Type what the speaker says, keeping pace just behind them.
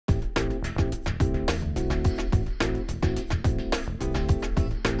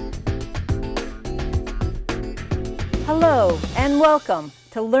Hello and welcome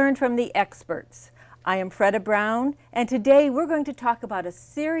to Learn from the Experts. I am Freda Brown, and today we're going to talk about a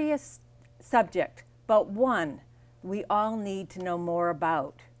serious subject, but one we all need to know more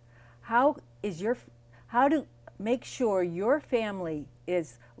about. How to make sure your family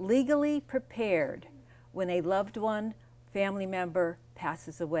is legally prepared when a loved one, family member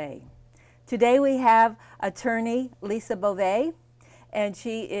passes away. Today we have attorney Lisa Beauvais, and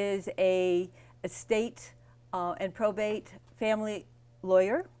she is a estate and probate family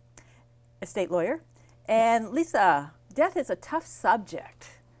lawyer, estate lawyer. And Lisa, death is a tough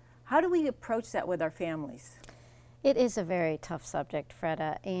subject. How do we approach that with our families? It is a very tough subject,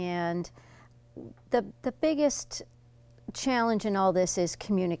 Freda, and the biggest challenge in all this is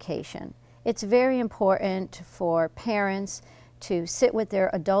communication. It's very important for parents to sit with their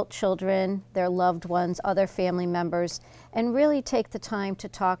adult children, their loved ones, other family members, and really take the time to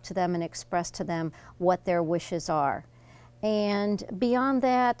talk to them and express to them what their wishes are. And beyond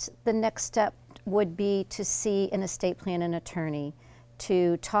that, the next step would be to see an estate plan and attorney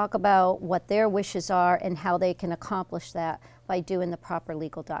to talk about what their wishes are and how they can accomplish that by doing the proper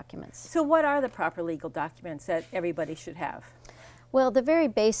legal documents. So what are the proper legal documents that everybody should have? Well, the very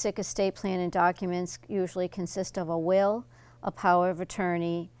basic estate plan and documents usually consist of a will, a power of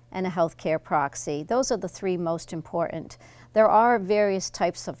attorney, and a healthcare proxy. Those are the three most important. There are various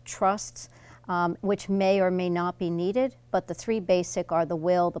types of trusts which may or may not be needed, but the three basic are the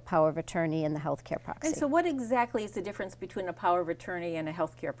will, the power of attorney, and the healthcare proxy. And so what exactly is the difference between a power of attorney and a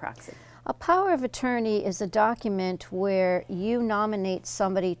healthcare proxy? A power of attorney is a document where you nominate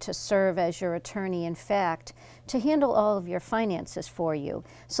somebody to serve as your attorney, in fact, to handle all of your finances for you.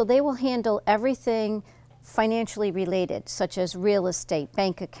 So they will handle everything financially related, such as real estate,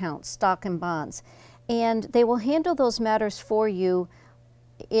 bank accounts, stock and bonds. And they will handle those matters for you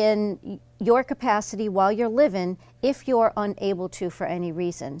in your capacity while you're living if you're unable to for any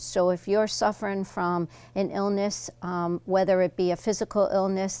reason. So if you're suffering from an illness, whether it be a physical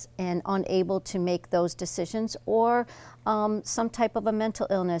illness and unable to make those decisions, or some type of a mental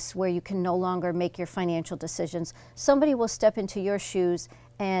illness where you can no longer make your financial decisions, somebody will step into your shoes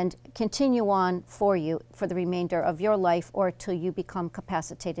and continue on for you for the remainder of your life or till you become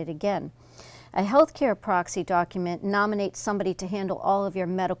capacitated again. A healthcare proxy document nominates somebody to handle all of your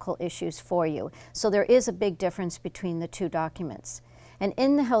medical issues for you. So there is a big difference between the two documents. And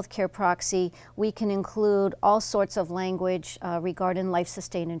in the healthcare proxy, we can include all sorts of language regarding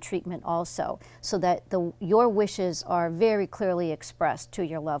life-sustaining treatment also, so that your wishes are very clearly expressed to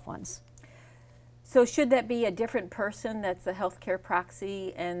your loved ones. So should that be a different person that's the healthcare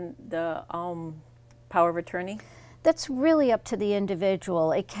proxy and the power of attorney? That's really up to the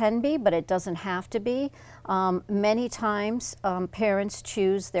individual. It can be, but it doesn't have to be. Many times parents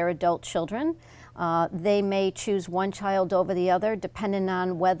choose their adult children. They may choose one child over the other depending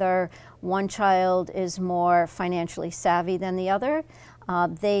on whether one child is more financially savvy than the other.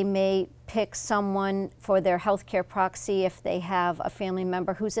 They may pick someone for their healthcare proxy if they have a family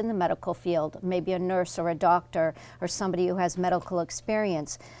member who's in the medical field, maybe a nurse or a doctor or somebody who has medical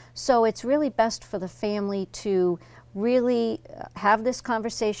experience. So it's really best for the family to really have this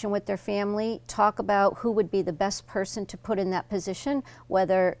conversation with their family, talk about who would be the best person to put in that position,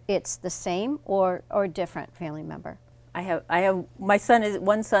 whether it's the same or different family member. I have my son is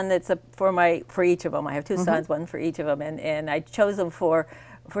one son that's for each of them. I have two sons, one for each of them, and I chose them for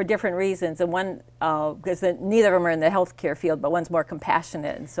different reasons. And one because neither of them are in the healthcare field, but one's more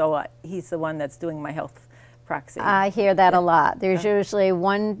compassionate, and so he's the one that's doing my health proxy. I hear that a lot. There's usually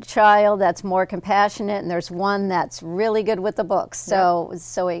one child that's more compassionate, and there's one that's really good with the books. So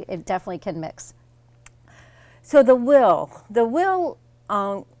it definitely can mix. So the will.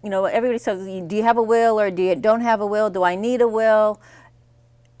 You know, everybody says, do you have a will or don't have a will? Do I need a will?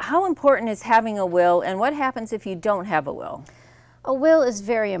 How important is having a will, and what happens if you don't have a will? A will is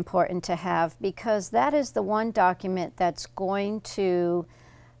very important to have because that is the one document that's going to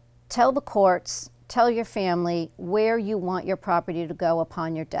tell the courts, tell your family where you want your property to go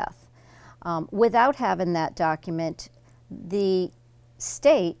upon your death. Without having that document, the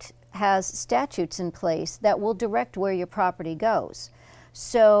state has statutes in place that will direct where your property goes.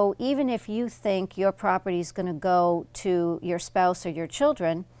 So even if you think your property is going to go to your spouse or your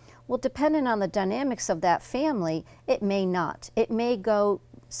children, well, depending on the dynamics of that family, it may not. It may go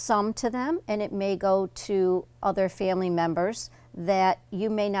some to them, and it may go to other family members that you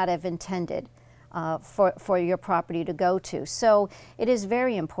may not have intended for your property to go to. So it is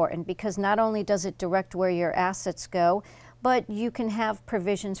very important because not only does it direct where your assets go, But you can have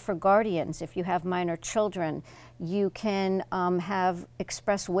provisions for guardians if you have minor children. You can have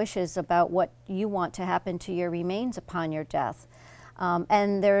express wishes about what you want to happen to your remains upon your death.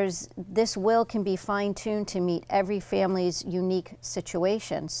 And this will can be fine-tuned to meet every family's unique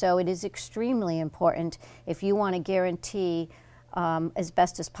situation. So it is extremely important if you want to guarantee as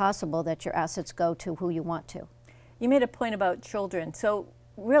best as possible that your assets go to who you want to. You made a point about children. So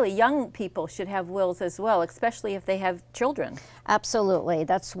really young people should have wills as well, especially if they have children. Absolutely.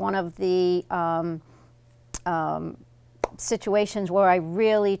 That's one of the situations where I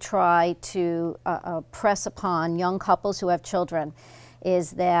really try to press upon young couples who have children,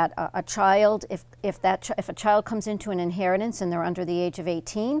 is that a child, if a child comes into an inheritance and they're under the age of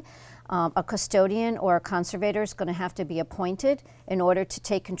 18, a custodian or a conservator is going to have to be appointed in order to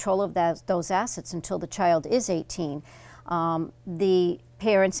take control of those assets until the child is 18. The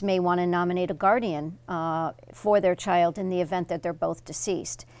parents may want to nominate a guardian for their child in the event that they're both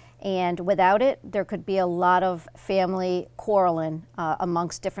deceased. And without it, there could be a lot of family quarreling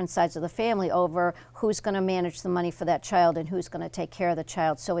amongst different sides of the family over who's going to manage the money for that child and who's going to take care of the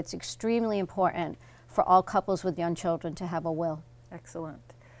child. So it's extremely important for all couples with young children to have a will. Excellent.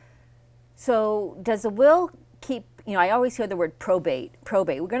 So does a will keep, you know, I always hear the word probate.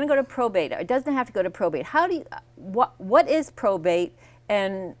 Probate. We're going to go to probate. It doesn't have to go to probate. How do you, what is probate,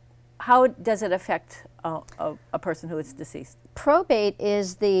 and how does it affect a person who is deceased? Probate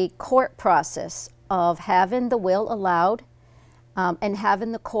is the court process of having the will allowed and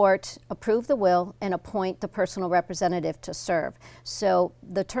having the court approve the will and appoint the personal representative to serve. So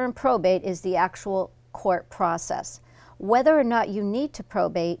the term probate is the actual court process. Whether or not you need to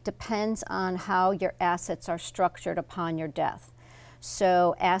probate depends on how your assets are structured upon your death.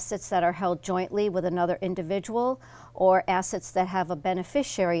 So assets that are held jointly with another individual or assets that have a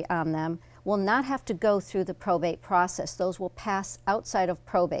beneficiary on them will not have to go through the probate process. Those will pass outside of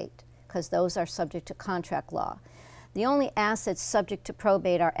probate because those are subject to contract law. The only assets subject to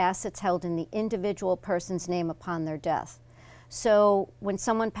probate are assets held in the individual person's name upon their death. So when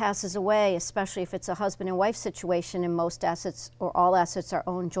someone passes away, especially if it's a husband and wife situation and most assets or all assets are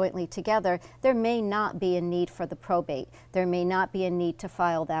owned jointly together, there may not be a need for the probate. There may not be a need to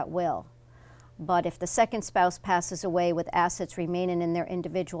file that will. But if the second spouse passes away with assets remaining in their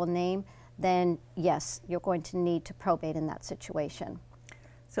individual name, then yes, you're going to need to probate in that situation.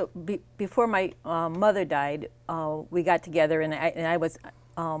 So before my mother died, we got together and I was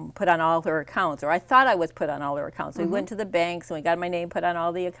put on all her accounts, or I thought I was put on all her accounts. So we went to the banks and we got my name put on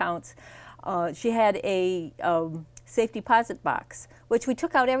all the accounts. She had a safe deposit box, which we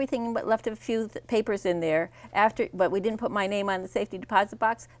took out everything but left a few papers in there after, but we didn't put my name on the safety deposit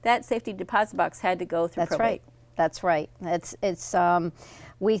box. That safety deposit box had to go through probate. That's right.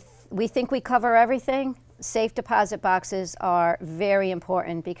 We think we cover everything. Safe deposit boxes are very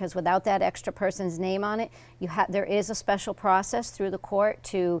important because without that extra person's name on it, there is a special process through the court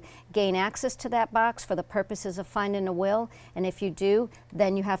to gain access to that box for the purposes of finding a will. And if you do,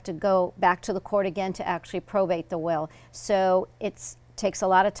 then you have to go back to the court again to actually probate the will. So it takes a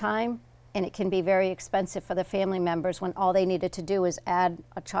lot of time and it can be very expensive for the family members when all they needed to do is add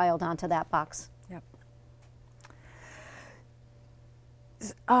a child onto that box.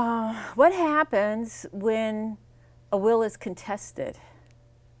 What happens when a will is contested?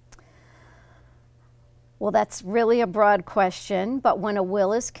 Well, that's really a broad question, but when a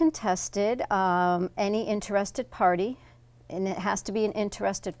will is contested, any interested party, and it has to be an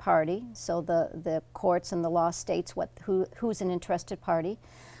interested party, so the courts and the law states who's an interested party,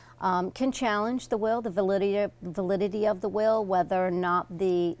 can challenge the will, the validity of the will, whether or not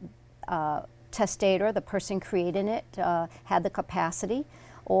the testator, the person creating it, had the capacity,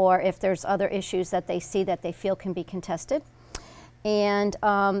 or if there's other issues that they see that they feel can be contested. And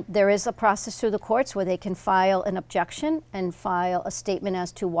there is a process through the courts where they can file an objection and file a statement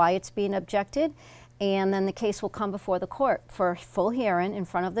as to why it's being objected, and then the case will come before the court for a full hearing in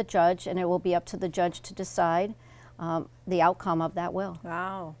front of the judge, and it will be up to the judge to decide the outcome of that will.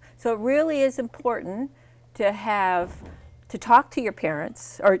 Wow. So it really is important to talk to your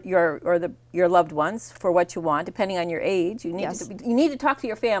parents or your loved ones for what you want, depending on your age. You need to talk to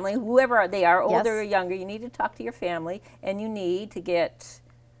your family, whoever they are, older or younger. You need to talk to your family, and you need to get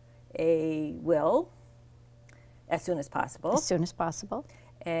a will as soon as possible. As soon as possible.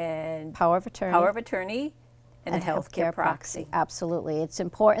 And power of attorney. Power of attorney and a healthcare proxy. Absolutely. It's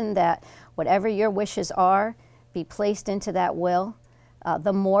important that whatever your wishes are be placed into that will.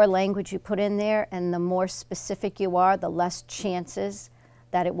 The more language you put in there and the more specific you are, the less chances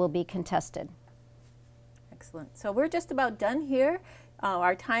that it will be contested. Excellent. So we're just about done here.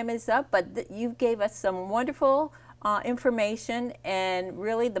 Our time is up, but you gave us some wonderful information, and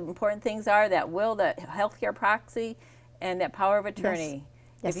really the important things are that will, the healthcare proxy, and that power of attorney.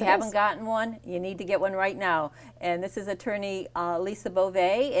 Yes, If you it haven't is. gotten one, you need to get one right now. And this is attorney Lisa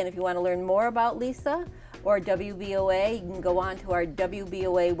Beauvais, and if you want to learn more about Lisa or WBOA, you can go on to our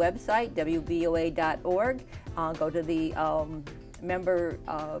WBOA website, wboa.org, go to the member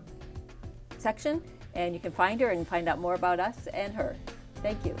section, and you can find her and find out more about us and her.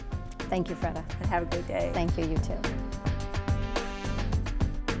 Thank you. Thank you, Freda. And have a great day. Thank you, you too.